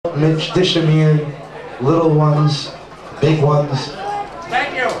Mitch, Dishamir, little ones, big ones.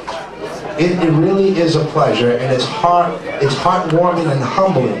 Thank you. It really is a pleasure, and it's heartwarming and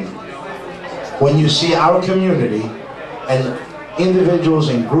humbling when you see our community and individuals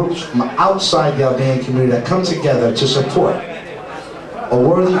and groups from outside the Albanian community that come together to support a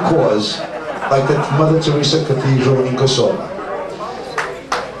worthy cause like the Mother Teresa Cathedral in Kosovo.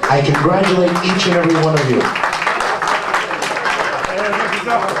 I congratulate each and every one of you.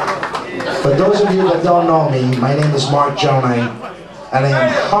 For those of you that don't know me, my name is Gjonaj, and I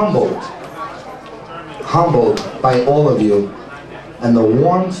am humbled by all of you and the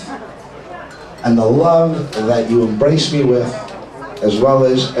warmth and the love that you embrace me with, as well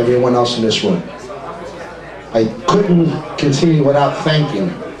as everyone else in this room. I couldn't continue without thanking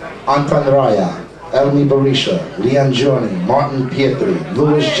Anton Raya, Elmi Berisha, Lian Giorni, Martin Pietri,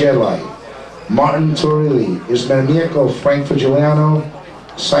 Louis Jelai, Martin Torelli, Ismail Mirko, Frank Fugiuliano,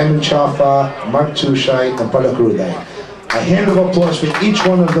 Simon Chafa, Mark Tushai, and Paula Crude. A hand of applause for each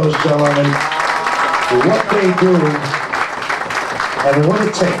one of those gentlemen for what they do and what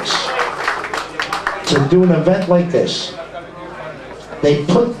it takes to do an event like this. They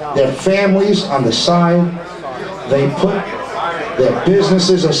put their families on the side, they put their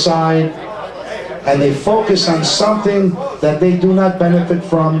businesses aside, and they focus on something that they do not benefit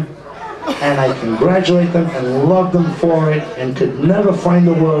from, and I congratulate them and love them for it, and could never find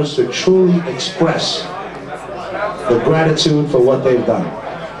the words to truly express the gratitude for what they've done.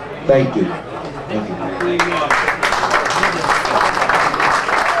 Thank you. Thank you.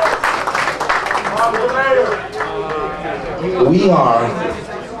 We are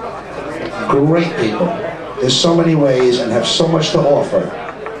great people in so many ways and have so much to offer.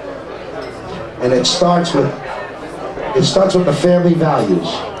 And it starts with the family values.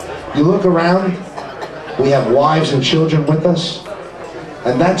 You look around, we have wives and children with us,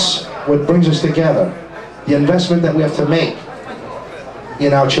 and that's what brings us together. The investment that we have to make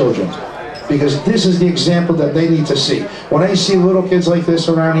in our children, because this is the example that they need to see. When I see little kids like this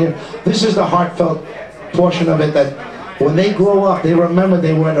around here, this is the heartfelt portion of it, that when they grow up, they remember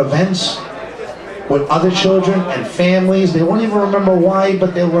they were at events with other children and families. They won't even remember why,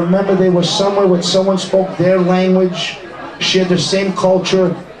 but they'll remember they were somewhere where someone spoke their language, shared the same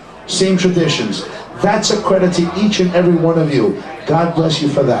culture, same traditions. That's a credit to each and every one of you. God bless you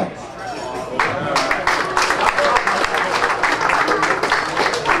for that.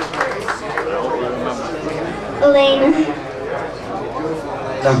 Elaine.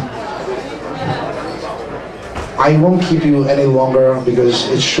 Now, I won't keep you any longer because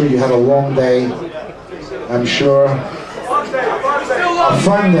it's true you had a long day. I'm sure. A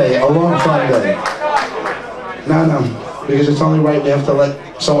fun day, a long fun day. No, because it's only right we have to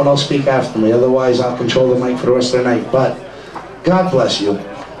let someone else speak after me. Otherwise, I'll control the mic for the rest of the night. But God bless you.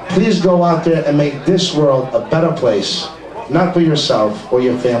 Please go out there and make this world a better place. Not for yourself or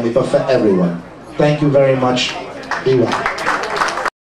your family, but for everyone. Thank you very much. Be well.